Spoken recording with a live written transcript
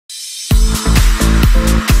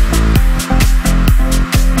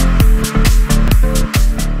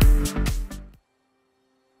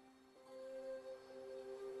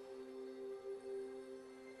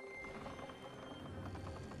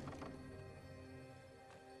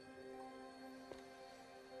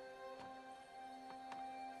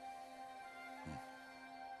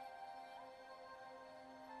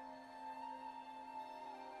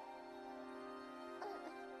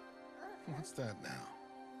What's that now?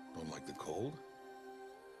 Don't like the cold?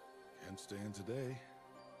 Can't stay in today.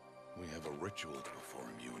 We have a ritual to perform,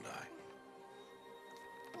 you and I.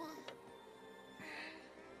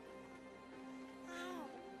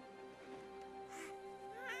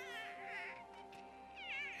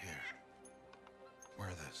 Here. Wear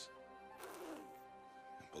this.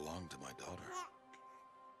 It belonged to my daughter.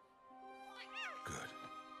 Good.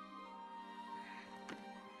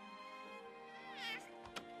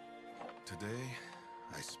 Today,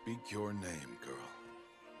 I speak your name, girl.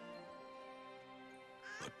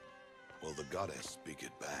 But will the goddess speak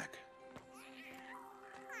it back?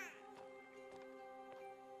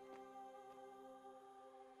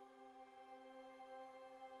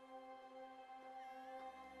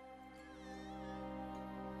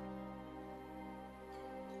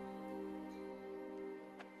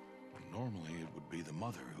 Normally, it would be the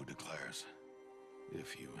mother who declares,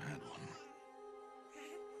 if you had one.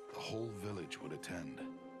 The whole village would attend,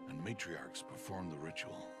 and matriarchs perform the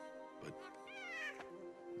ritual. But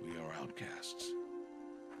we are outcasts.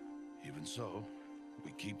 Even so,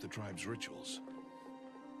 we keep the tribe's rituals.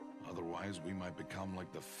 Otherwise, we might become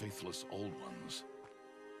like the faithless old ones,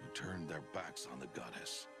 who turned their backs on the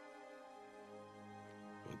goddess.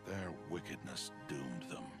 But their wickedness doomed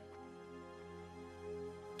them.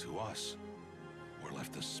 To us, were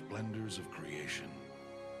left the splendors of creation,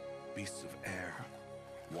 beasts of air,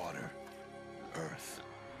 water, earth,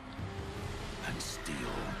 and steel.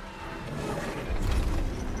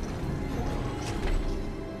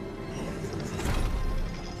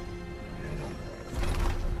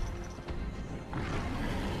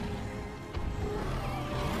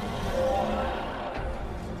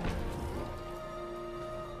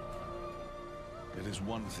 It is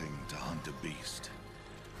one thing to hunt a beast,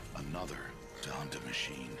 another to hunt a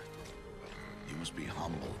machine. You must be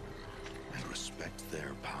humble and respect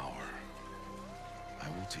their power. I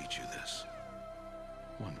will teach you this.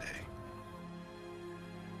 One day.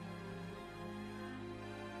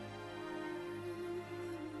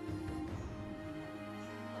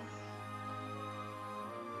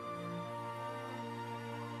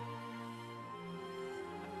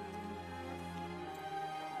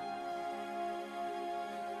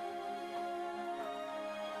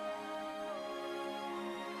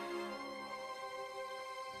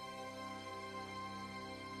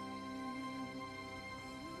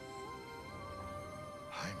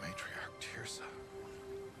 High Matriarch Tirsa.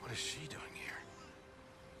 What is she doing here?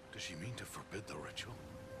 Does she mean to forbid the ritual?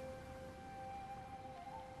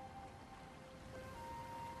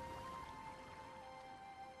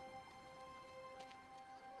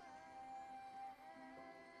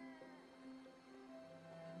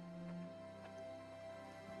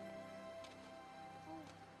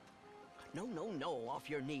 No, no, no, off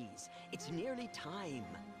your knees. It's nearly time.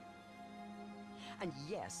 And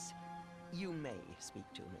yes, you may speak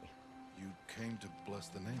to me. You came to bless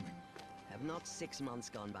the naming. Have not 6 months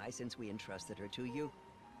gone by since we entrusted her to you?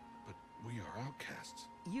 But we are outcasts.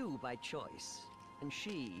 You by choice, and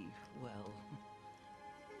she, well...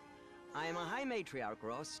 I am a High Matriarch,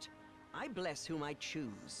 Rost. I bless whom I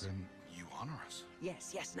choose. Then you honor us.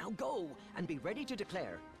 Yes, yes, now go, and be ready to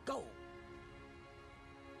declare. Go!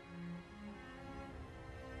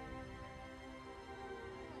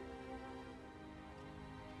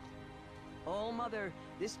 Oh, Mother,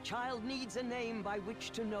 this child needs a name by which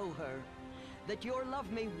to know her. That your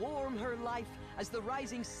love may warm her life as the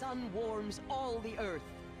rising sun warms all the earth.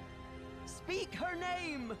 Speak her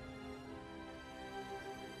name!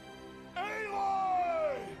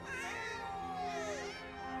 Aloy!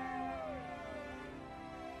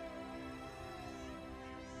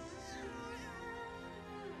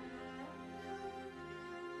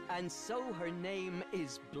 And so her name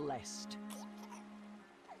is blessed.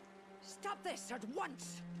 Stop this at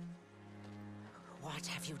once! What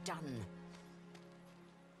have you done?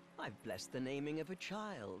 I've blessed the naming of a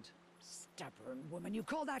child. Stubborn woman, you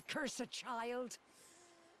call that curse a child?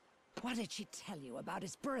 What did she tell you about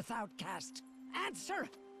his birth, outcast? Answer!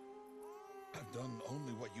 I've done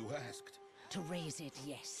only what you asked. To raise it,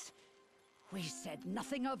 yes. We said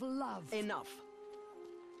nothing of love. Enough.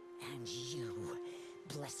 And you,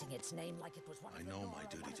 blessing its name like it was one I of the know Nora, my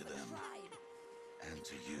duty one to of the them. tribe. And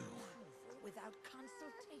to you. Without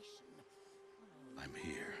consultation. I'm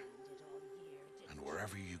here. Did all year, did And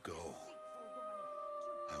wherever you go,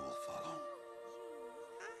 I will follow.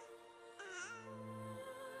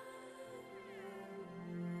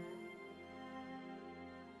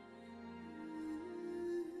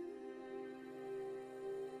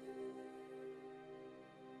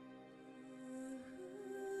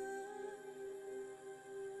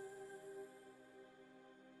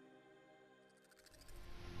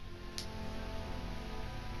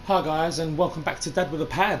 Hi guys, and welcome back to Dad with a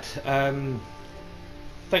Pad.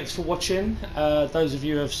 Thanks for watching. Those of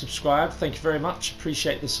you who have subscribed, thank you very much.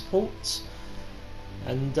 Appreciate the support.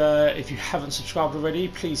 And if you haven't subscribed already,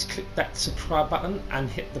 please click that subscribe button and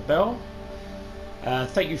hit the bell.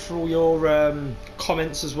 Thank you for all your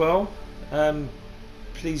comments as well.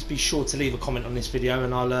 Please be sure to leave a comment on this video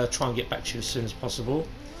and I'll try and get back to you as soon as possible.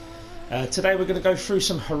 Today we're going to go through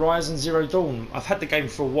some Horizon Zero Dawn. I've had the game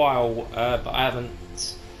for a while, but I haven't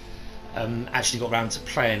actually got around to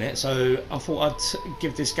playing it, so I thought I'd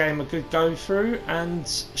give this game a good go through and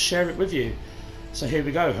share it with you. So here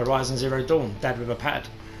we go, Horizon Zero Dawn, Dad with a Pad.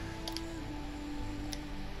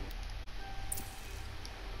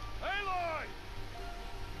 Aloy!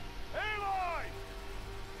 Aloy!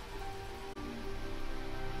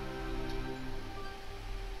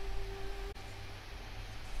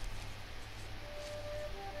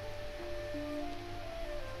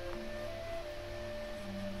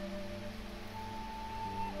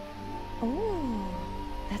 Oh,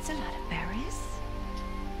 that's a lot of berries.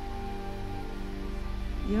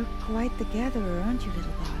 You're quite the gatherer, aren't you,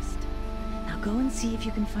 little Bast? Now go and see if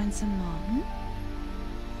you can find some more, hmm?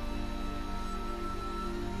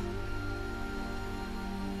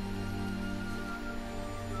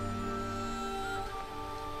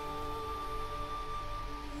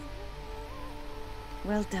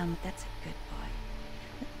 Well done, that's a good boy.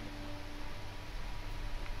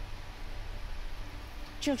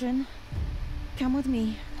 Children, come with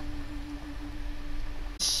me.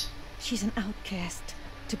 She's an outcast,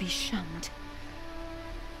 to be shunned.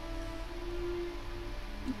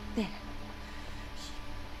 There.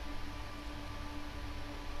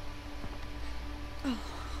 Oh,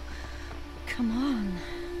 come on.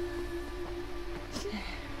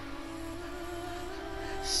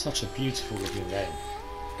 Such a beautiful looking game.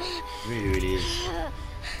 Really, really is.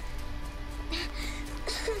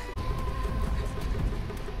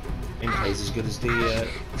 Gameplay's as good as the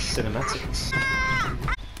cinematics.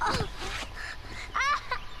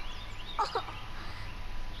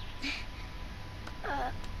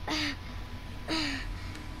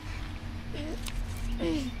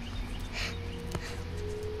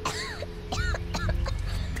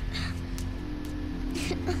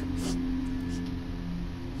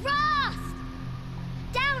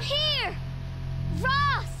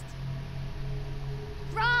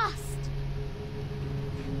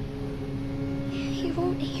 He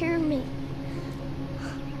won't hear me.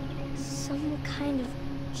 Some kind of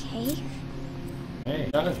cave? Hey,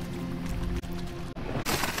 got it.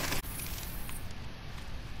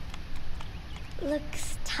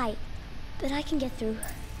 Looks tight, but I can get through.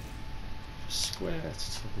 Square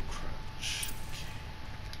to toggle crouch.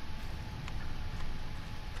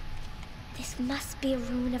 This must be a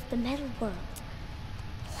ruin of the metal world.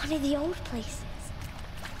 One of the old places.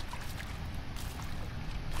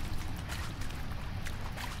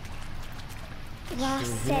 Ross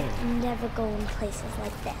said never go in places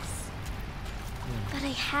like this. But I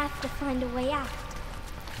have to find a way out.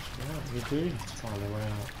 Yeah, you do find a way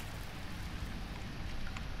out.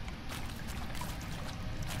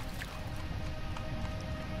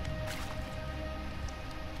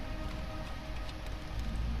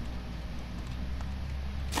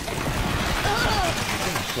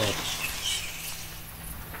 God.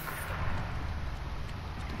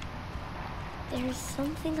 There's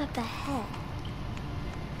something up ahead.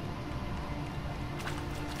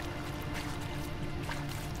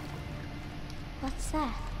 What's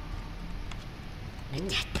that? A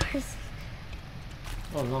dead person.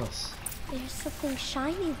 Oh, nice. There's something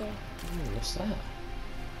shiny there. Ooh, what's that?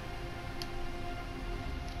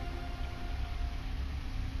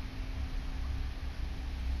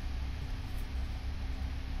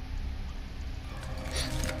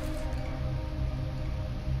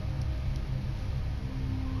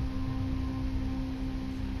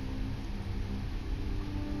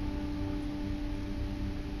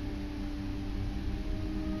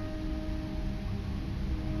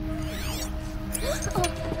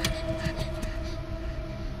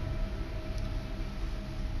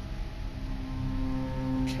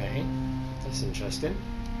 Okay, that's interesting.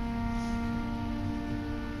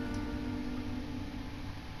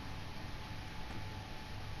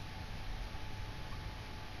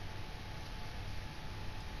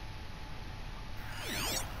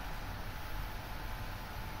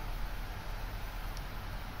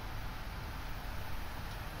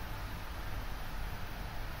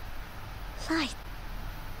 Light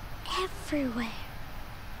everywhere.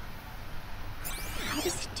 How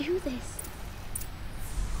does it do this?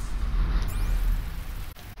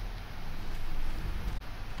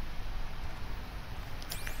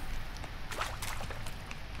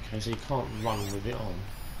 Okay, so you can't run with it on.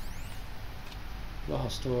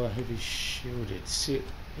 Blast door, heavy shielded. Seal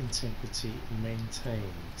integrity maintained.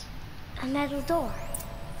 A metal door.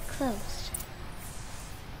 Closed.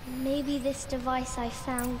 Maybe this device I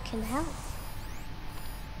found can help.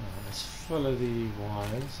 Let's follow the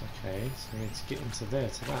wires. Okay, so we need to get into there,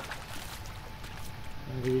 to that.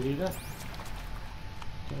 How do we do that?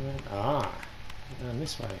 Go around. Ah! Go down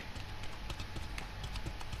this way.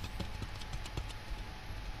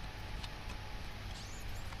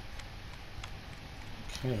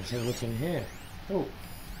 Okay, let's have a look in here. Oh!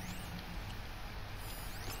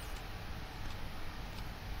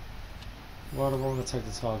 Why do I want to take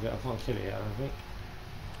the target? I can't kill it yet, I don't think.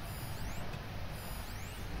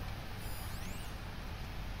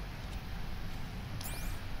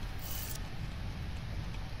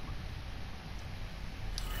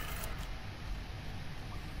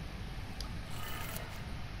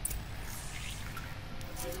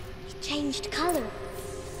 It changed color.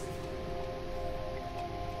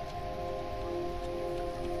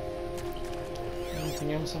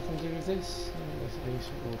 Anything else I can do with this? There's any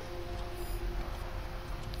sort of...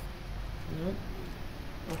 No?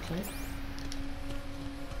 Okay.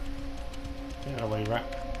 Get away, rat.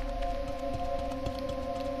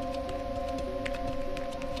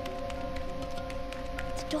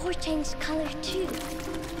 The door changed color too.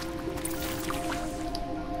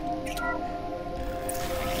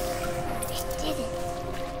 It did it.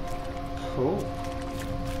 Cool.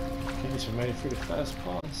 Okay, so we made it through the first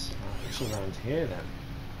pass. What's around here then?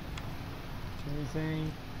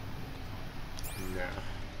 Anything? No.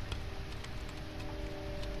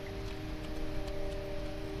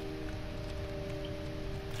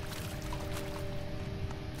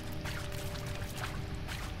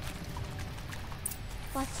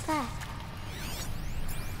 What's that?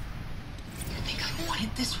 You think I want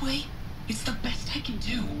it this way? It's the best I can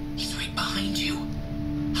do. He's right behind you.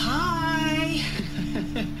 Hi!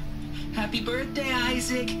 Happy birthday,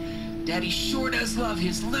 Isaac. Daddy sure does love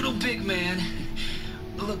his little big man.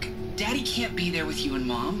 Look, Daddy can't be there with you and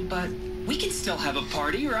Mom, but we can still have a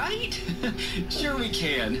party, right? Sure we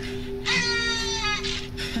can.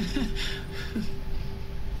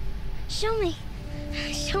 Show me.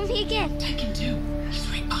 Show me again. I can do. He's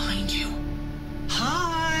right behind you.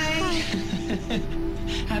 Hi!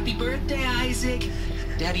 Happy birthday, Isaac.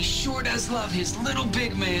 Daddy sure does love his little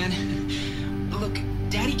big man. Look,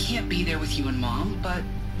 Daddy can't be there with you and Mom, but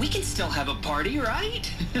we can still have a party, right?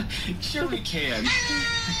 Sure we can.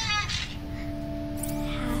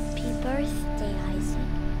 Happy birthday, Isaac.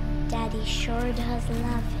 Daddy sure does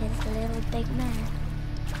love his little big man.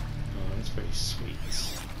 Oh, that's very sweet.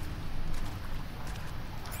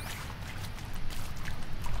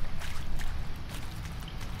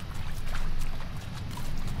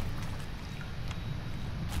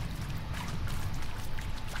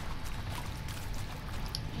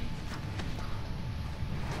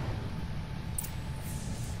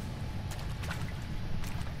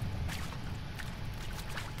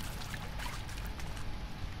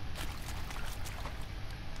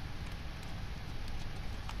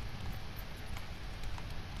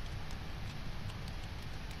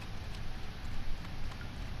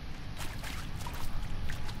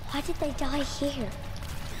 Why did they die here?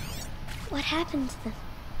 What happened to them?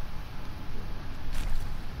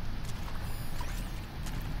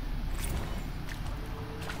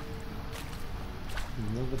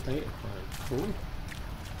 Another data point. Cool.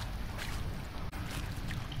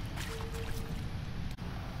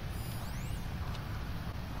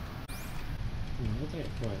 Another data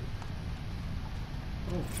point.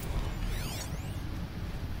 Oh.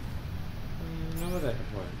 Another data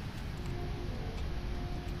point.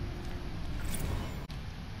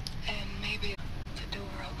 And maybe the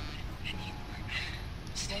door opened and you were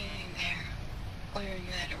standing there wearing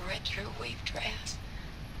that retro wave dress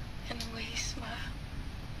and the way you smiled.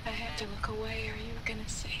 I had to look away or you were gonna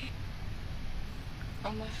see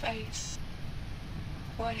from my face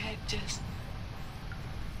what had just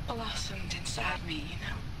blossomed inside me, you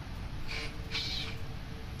know.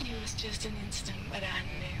 It was just an instant, but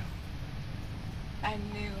I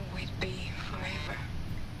knew we'd be forever.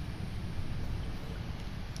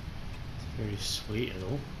 It's very sweet and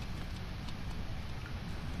all.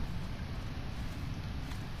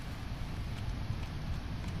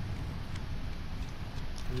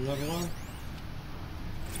 Another one.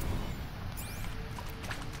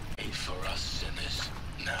 Pray for us sinners,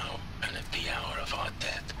 now and at the hour of our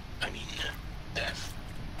death. Death.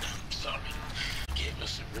 Sorry. Gave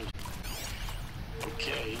us a real...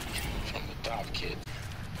 Okay, from the top, kid.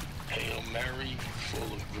 Hail Mary,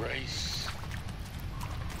 full of grace.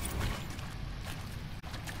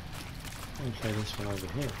 Okay, this one over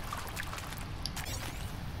here.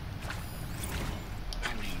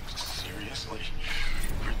 I mean, seriously?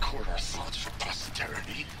 Record our thoughts for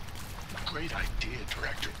posterity? Great idea,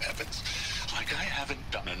 Director Evans. Like I haven't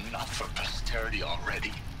done enough for posterity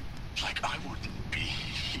already. Like I wouldn't be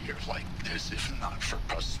here like this if not for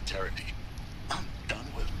posterity. I'm done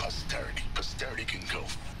with posterity. Posterity can go.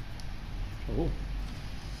 Oh.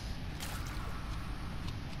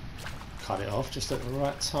 Cut it off just at the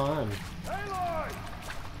right time. Aloy!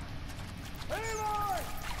 Aloy!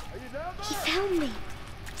 Are you down there? He found me.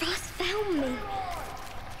 Ross found me.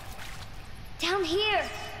 Down here.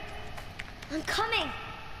 I'm coming.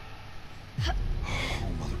 Oh,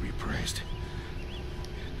 Mother be praised.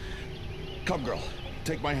 Come, girl.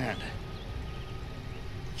 Take my hand.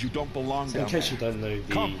 You don't belong So down in case there. you don't know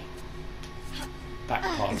the Come. back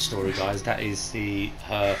part of the story, guys, that is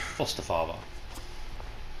her foster father.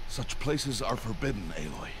 Such places are forbidden,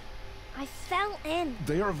 Aloy. I fell in.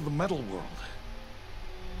 They are of the metal world.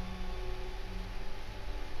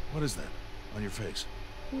 What is that on your face?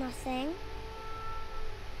 Nothing.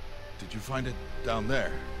 Did you find it down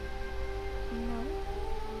there? No.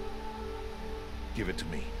 Give it to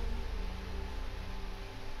me.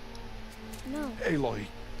 No. Aloy,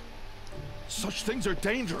 such things are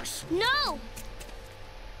dangerous. No!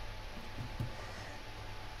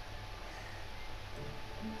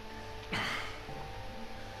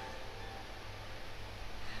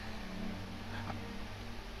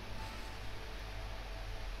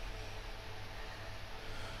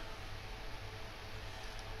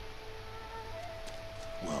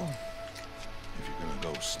 Well, if you're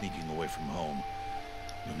gonna go sneaking away from home,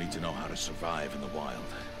 you'll need to know how to survive in the wild.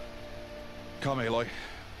 Come, Aloy.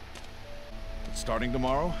 But starting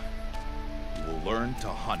tomorrow, you will learn to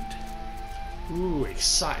hunt. Ooh,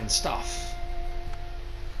 exciting stuff.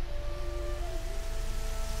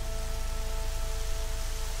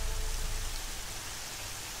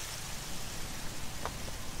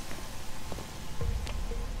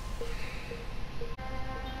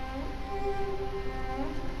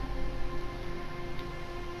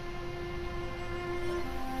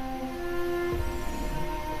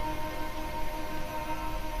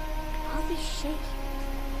 All these shapes.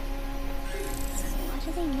 What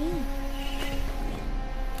do they mean?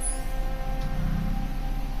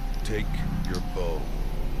 Take your bow.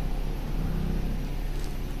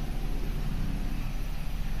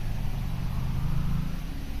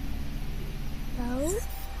 Bow?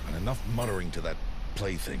 And enough muttering to that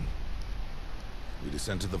plaything. We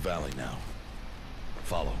descend to the valley now.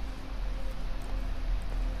 Follow.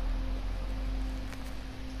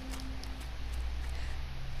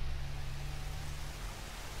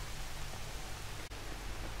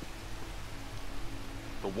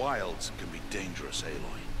 The wilds can be dangerous, Aloy.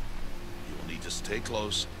 You will need to stay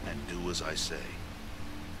close and do as I say.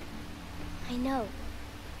 I know.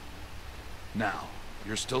 Now,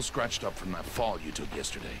 you're still scratched up from that fall you took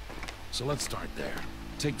yesterday. So let's start there.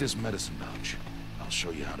 Take this medicine pouch. I'll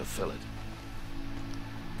show you how to fill it.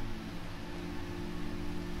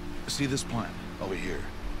 See this plant over here?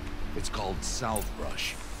 It's called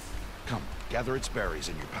salvebrush. Come, gather its berries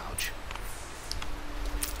in your pouch.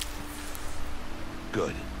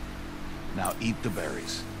 Good. Now eat the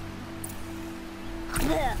berries.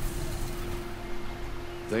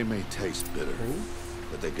 They may taste bitter,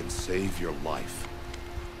 but they can save your life.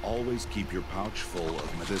 Always keep your pouch full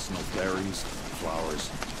of medicinal berries, flowers,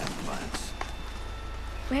 and plants.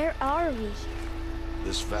 Where are we?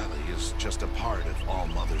 This valley is just a part of All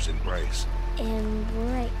Mother's embrace.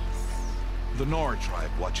 Embrace. The Nor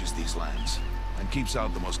tribe watches these lands and keeps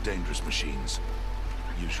out the most dangerous machines.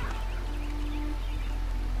 Usually.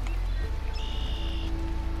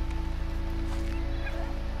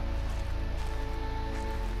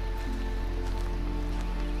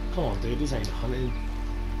 Come on, dude, this ain't hunting.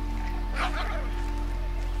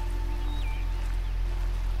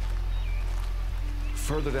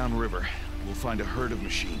 Further downriver, we'll find a herd of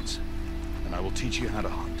machines, and I will teach you how to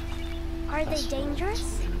hunt. Are they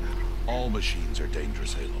dangerous? All machines are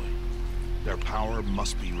dangerous, Aloy. Their power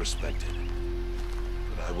must be respected.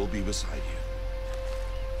 But I will be beside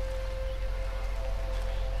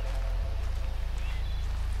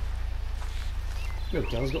you. Good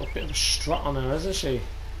girl's got a bit of a strut on her, hasn't she?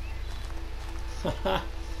 Haha.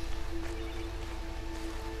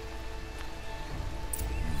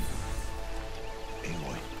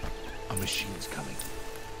 Aloy, a machine's coming.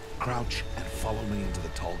 Crouch and follow me into the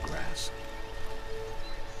tall grass.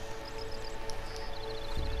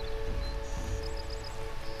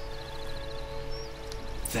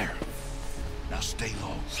 There. Now stay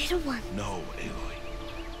low. Little one. No, Aloy.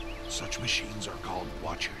 Such machines are called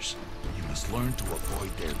watchers. You must learn to avoid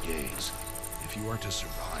their gaze. If you are to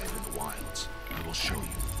survive in the wilds, I will show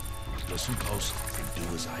you. Listen close and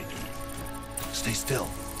do as I do. Stay still.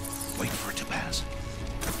 Wait for it to pass.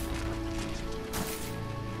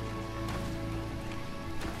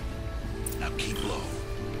 Now keep low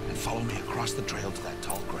and follow me across the trail to that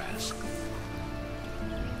tall grass.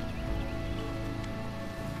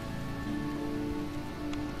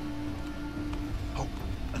 Oh,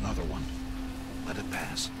 another one. Let it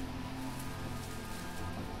pass.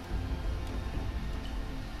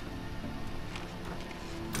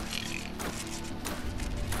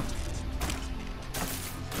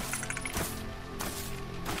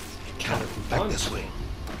 Back this way.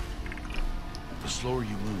 The slower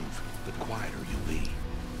you move, the quieter you'll be.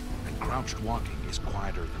 And crouched walking is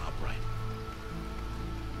quieter than upright.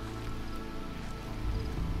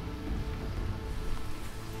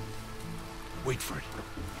 Wait for it.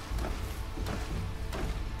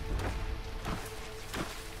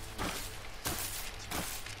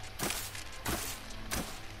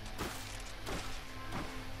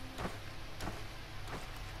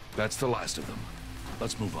 That's the last of them.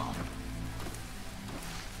 Let's move on.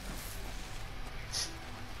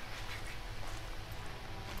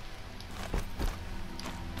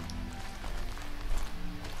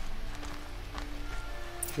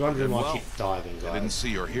 You're wondering why I keep diving, guys. I didn't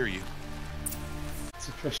see or hear you. It's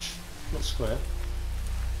a fish, not square.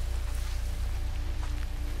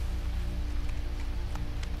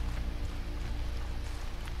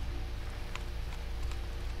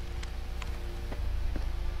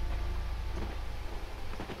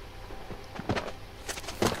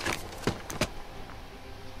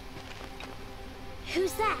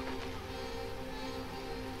 Who's that?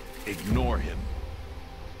 Ignore him.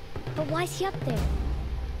 But why's he up there?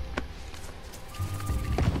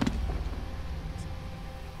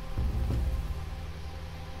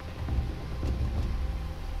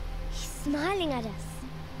 Smiling at us.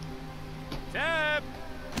 Teb!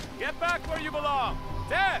 Get back where you belong!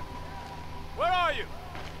 Teb! Where are you?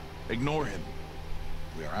 Ignore him.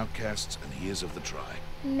 We are outcasts and he is of the tribe.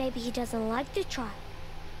 Maybe he doesn't like the tribe.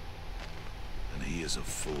 And he is a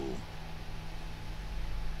fool.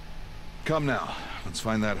 Come now, let's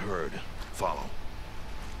find that herd. Follow.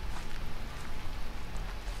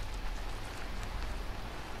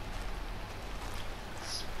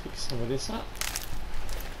 Let's pick some of this up.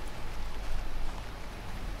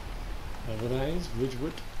 Whatever that is,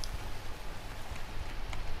 Ridgewood.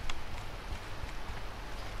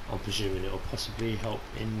 I'm presuming it'll possibly help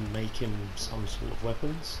in making some sort of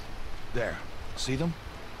weapons. There. See them?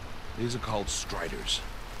 These are called striders.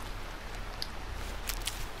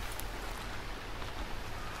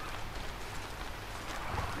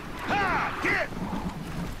 Ha! Get!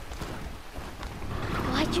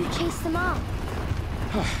 Why'd you chase them off?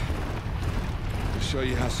 To show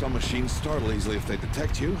you how some machines startle easily if they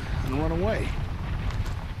detect you and run away.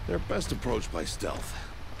 They're best approached by stealth.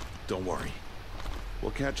 Don't worry.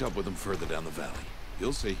 We'll catch up with them further down the valley.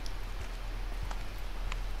 You'll see.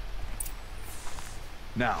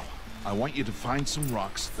 Now, I want you to find some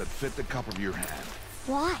rocks that fit the cup of your hand.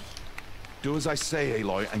 Why? Do as I say,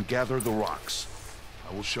 Aloy, and gather the rocks.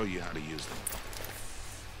 I will show you how to use them.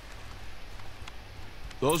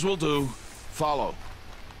 Those will do. Follow.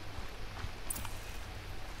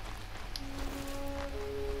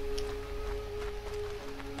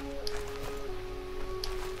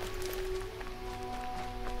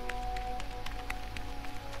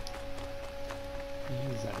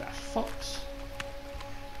 Is that a fox?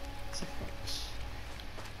 It's a fox.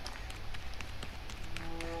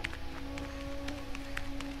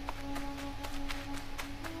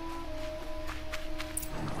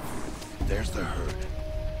 There's the herd.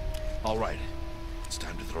 All right, it's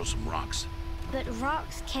time to throw some rocks. But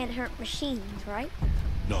rocks can't hurt machines, right?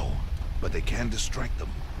 No, but they can distract them.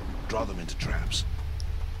 Draw them into traps.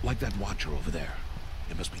 Like that watcher over there.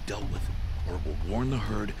 It must be dealt with, or it will warn the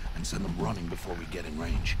herd and send them running before we get in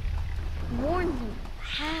range. Warn them?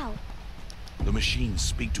 How? The machines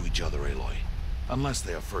speak to each other, Aloy. Unless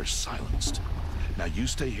they are first silenced. Now you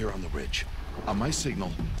stay here on the ridge. On my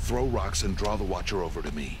signal, throw rocks and draw the watcher over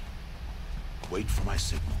to me. Wait for my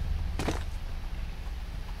signal.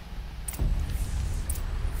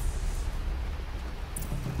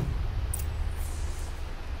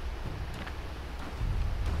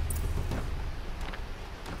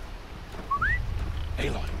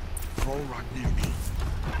 Aloy, throw a rock near me.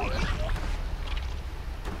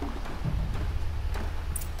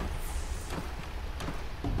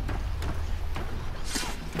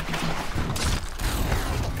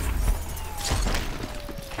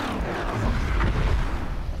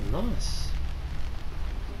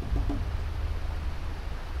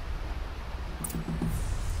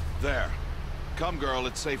 There. Come, girl,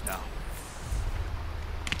 it's safe now.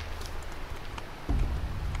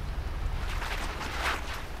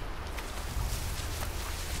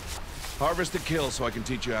 Harvest and kill so I can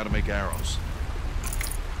teach you how to make arrows.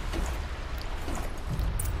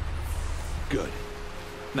 Good.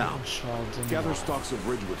 Now, gather stalks of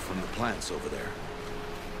ridgewood from the plants over there.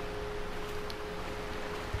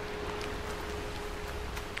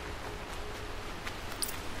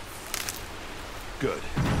 Good.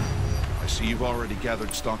 I see you've already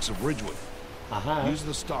gathered stalks of ridgewood. Use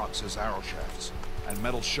the stalks as arrow shafts, and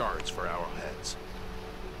metal shards for arrowheads.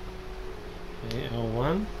 Okay,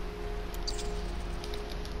 L1.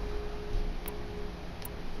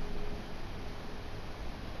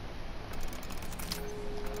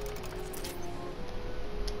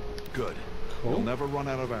 Good. Cool. You'll never run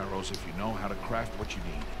out of arrows if you know how to craft what you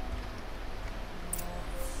need.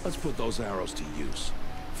 Let's put those arrows to use.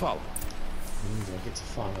 Follow. I get to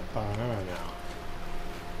find a bow and arrow now.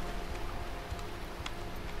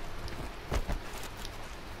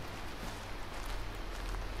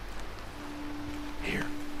 Here.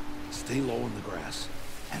 Stay low in the grass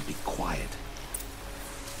and be quiet.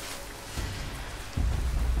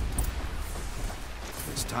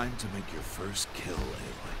 It's time to make your first kill,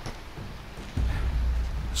 Aloy.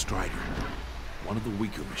 The Strider. One of the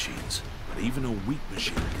weaker machines. But even a weak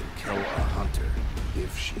machine can kill a hunter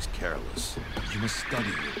if she's careless. You must study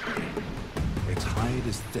your prey. Its hide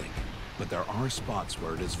is thick, but there are spots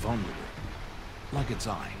where it is vulnerable. Like its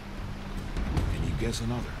eye. Can you guess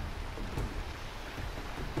another?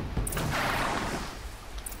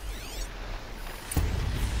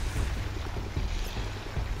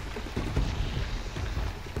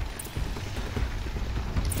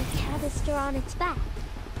 The canister on its back.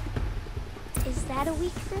 Is that a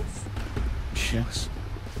weakness? Yes.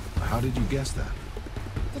 How did you guess that?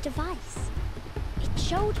 The device. It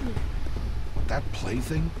showed me. That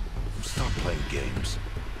plaything? Stop playing games.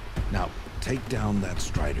 Now, take down that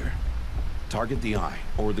Strider. Target the eye,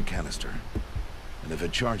 or the canister. And if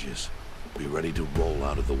it charges, be ready to roll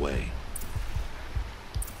out of the way.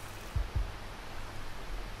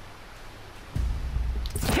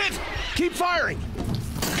 Hit! Keep firing!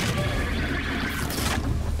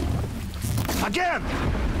 Again!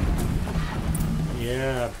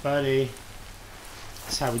 Yeah, buddy.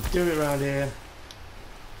 That's how we do it around here.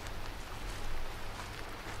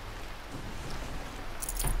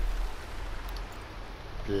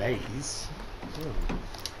 Blaze?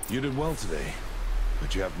 Ooh. You did well today,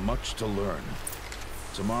 but you have much to learn.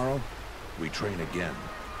 Tomorrow, we train again.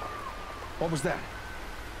 What was that?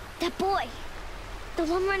 That boy. The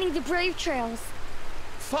one running the brave trails.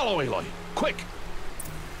 Follow Aloy, quick!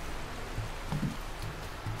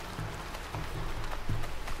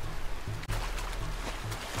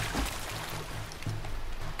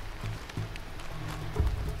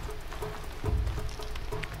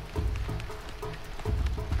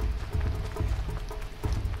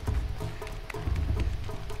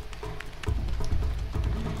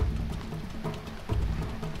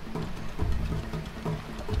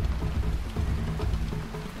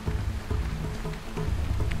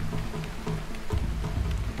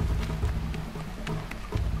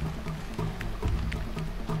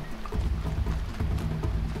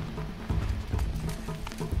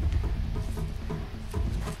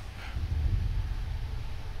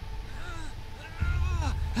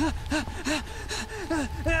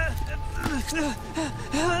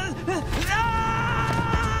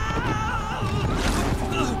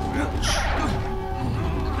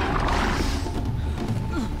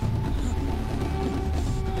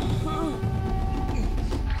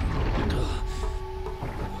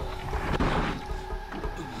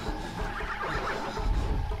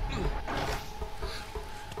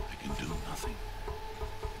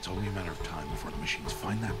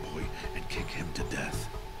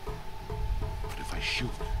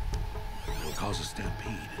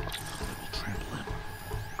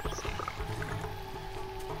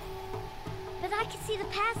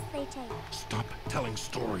 Stop telling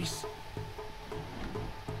stories.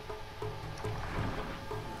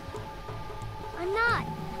 I'm not.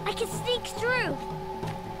 I can sneak through.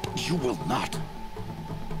 You will not.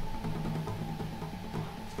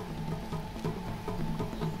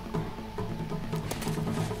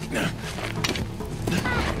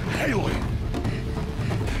 Aloy!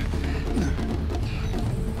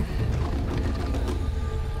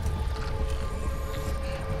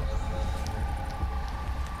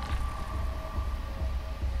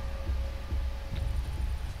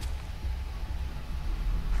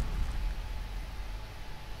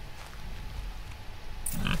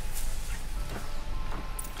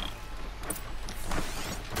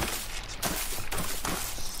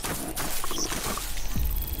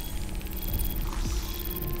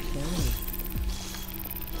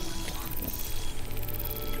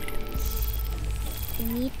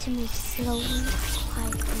 need to move slowly and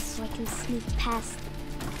quietly so I can sneak past them.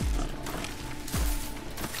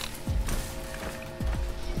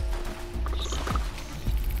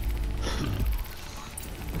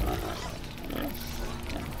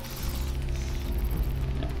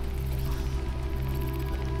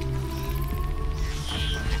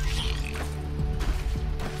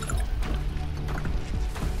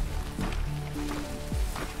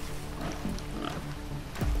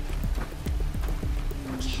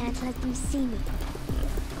 Can't let them see me.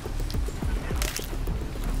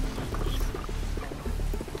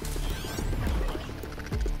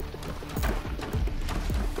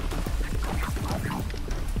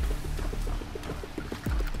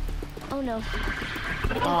 Oh no.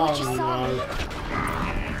 Oh You saw me. no.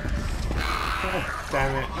 Oh,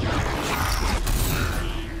 damn it.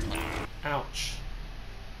 Ouch.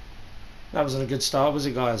 That wasn't a good start, was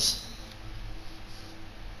it, guys?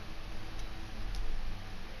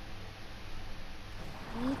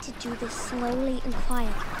 I need to do this slowly and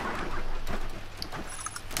quietly.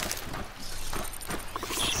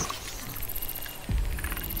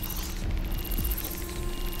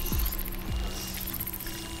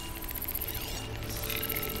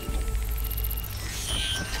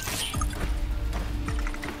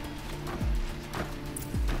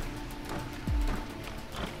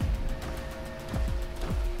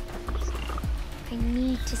 I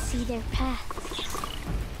need to see their paths.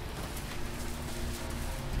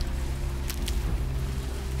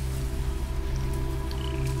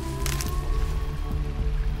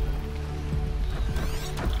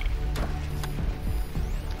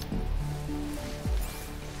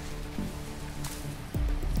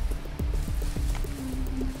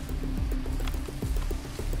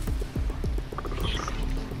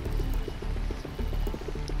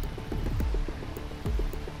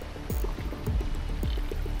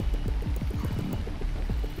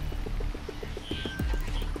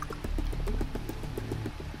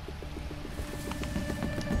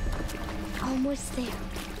 Almost there.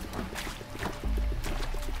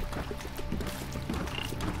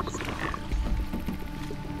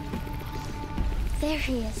 There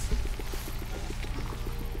he is.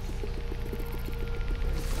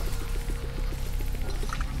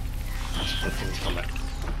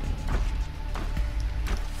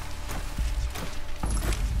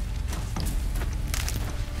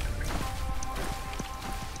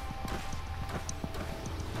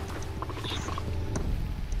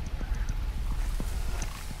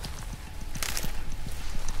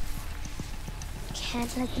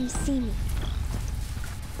 Can't let them see me.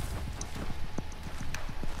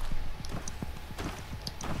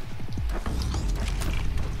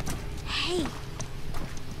 Hey!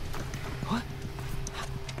 What?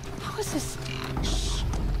 How is this? Shh.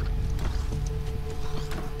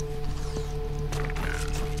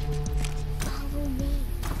 Follow me.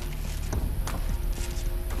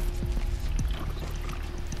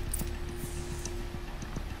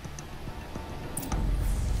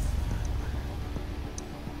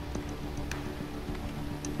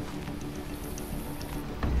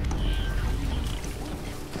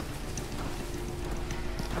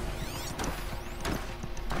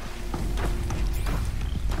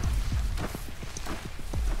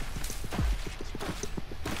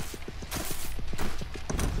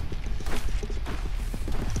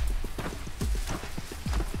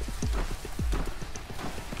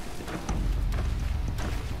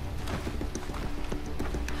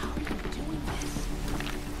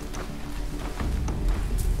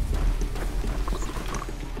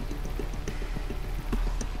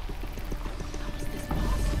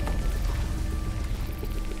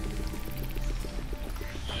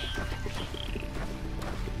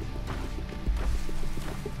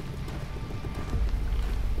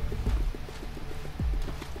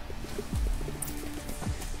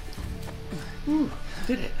 Ooh,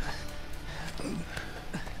 did it.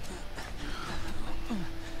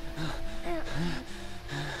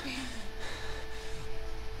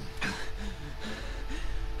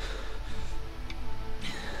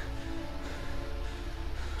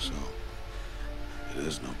 So, it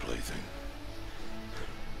is no plaything.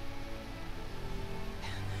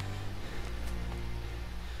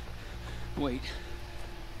 Wait.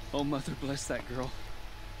 Oh, Mother, bless that girl.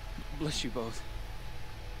 Bless you both.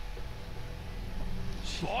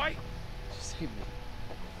 Boy! She saved me.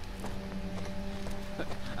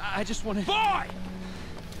 I just wanted... Boy!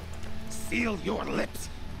 Seal your lips!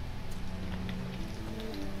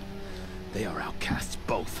 They are outcasts,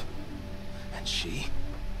 both. And she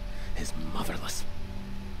is motherless.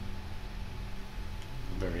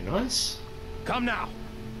 Very nice. Come now!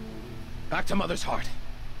 Back to Mother's heart.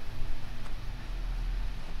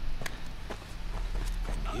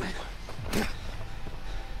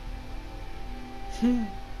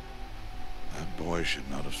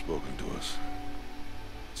 have spoken to us.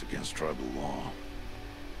 It's against tribal law.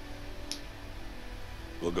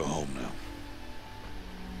 We'll go home now.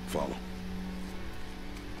 Follow.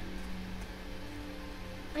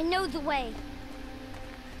 I know the way.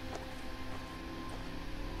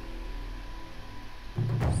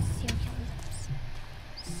 Seal your lips.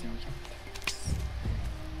 Seal your lips.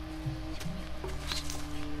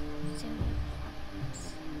 Seal your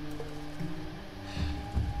lips.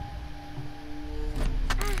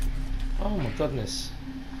 Oh my goodness.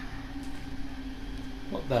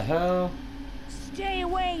 What the hell? Stay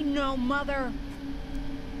away, no mother.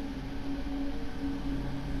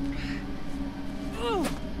 Ooh.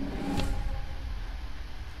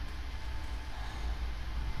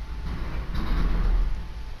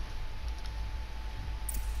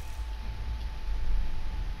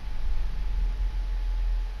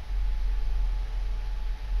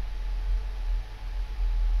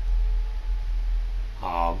 Oh,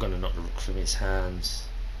 I'm gonna knock the rook from his hands.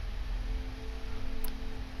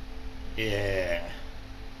 Yeah.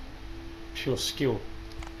 Pure skill.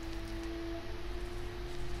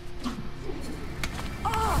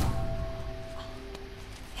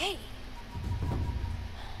 Hey.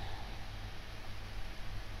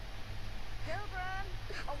 Children,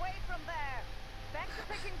 away from there. Back to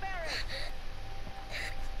picking berries.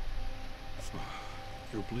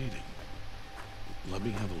 You're bleeding. Let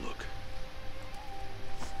me have a look.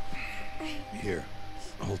 Here,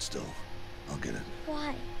 hold still. I'll get it.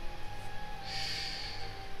 Why?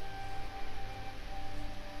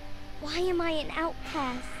 Why am I an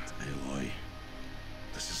outcast? Aloy,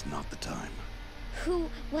 this is not the time. Who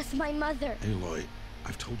was my mother? Aloy,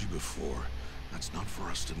 I've told you before, that's not for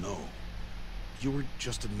us to know. You were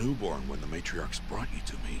just a newborn when the matriarchs brought you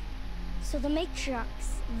to me. So the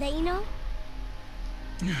matriarchs, they know?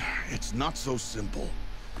 It's not so simple.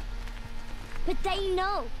 But they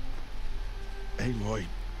know. Aloy,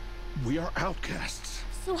 we are outcasts.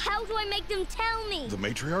 So how do I make them tell me? The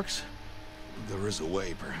matriarchs? There is a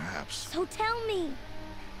way, perhaps. So tell me.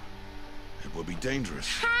 It would be dangerous.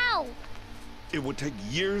 How? It would take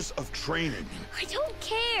years of training. I don't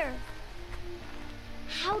care.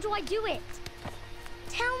 How do I do it?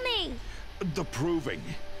 Tell me. The proving.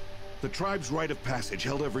 The tribe's rite of passage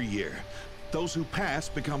held every year. Those who pass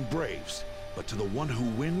become braves. But to the one who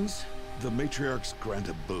wins, the matriarchs grant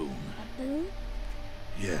a boon. A boon?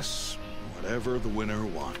 Yes, whatever the winner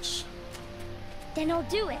wants. Then I'll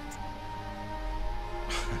do it.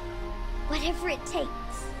 Whatever it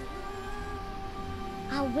takes.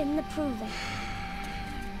 I'll win the proving.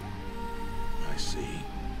 I see.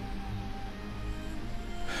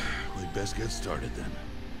 We'd best get started then.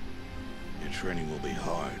 Your training will be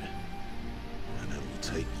hard. And it'll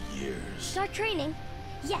take years. Start training?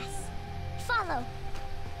 Yes. Follow.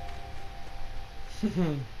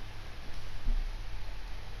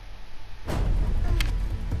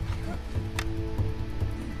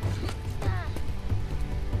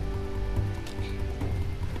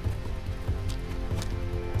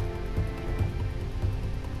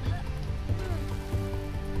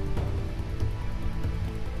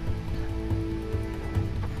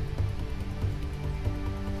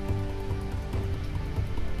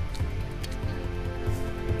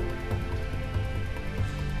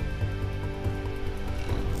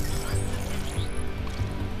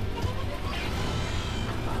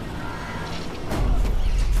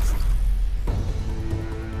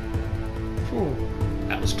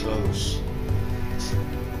 That was close.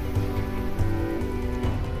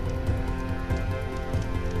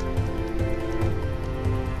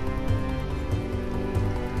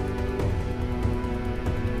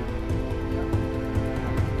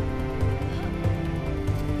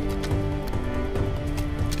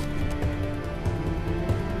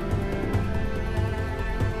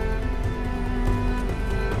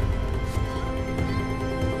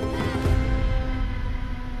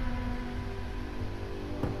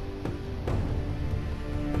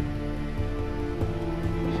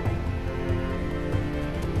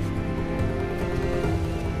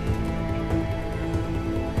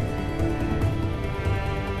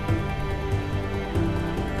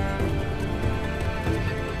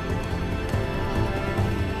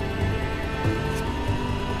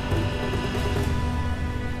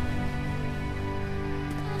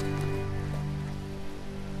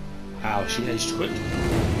 Wow, she aged quick.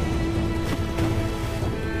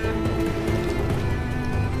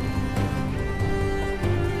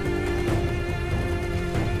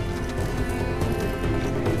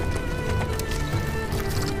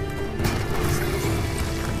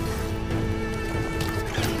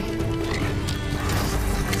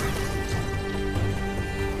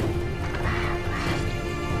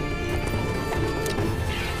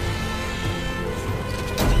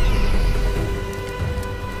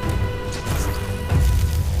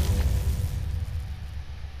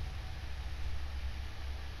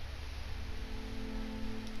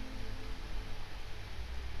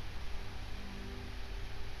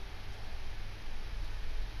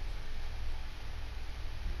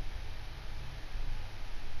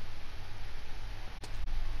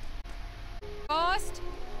 Frost?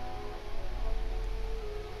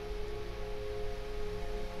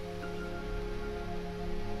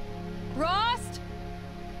 Rost?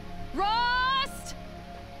 Rost?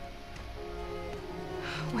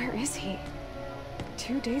 Where is he?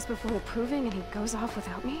 2 days before the proving and he goes off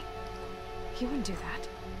without me? He wouldn't do that.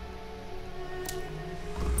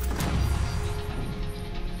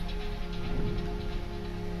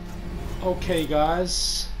 Okay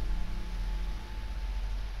guys,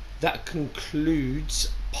 that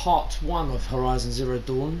concludes part 1 of Horizon Zero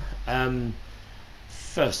Dawn.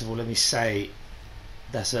 First of all, let me say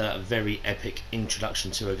that's a very epic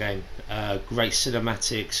introduction to a game. Great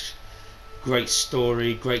cinematics, great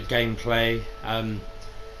story, great gameplay.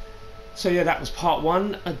 So yeah, that was part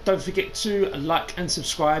 1. Don't forget to like and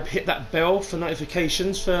subscribe, hit that bell for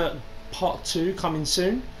notifications for part 2 coming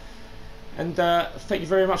soon. And thank you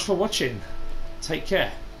very much for watching. Take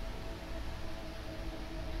care.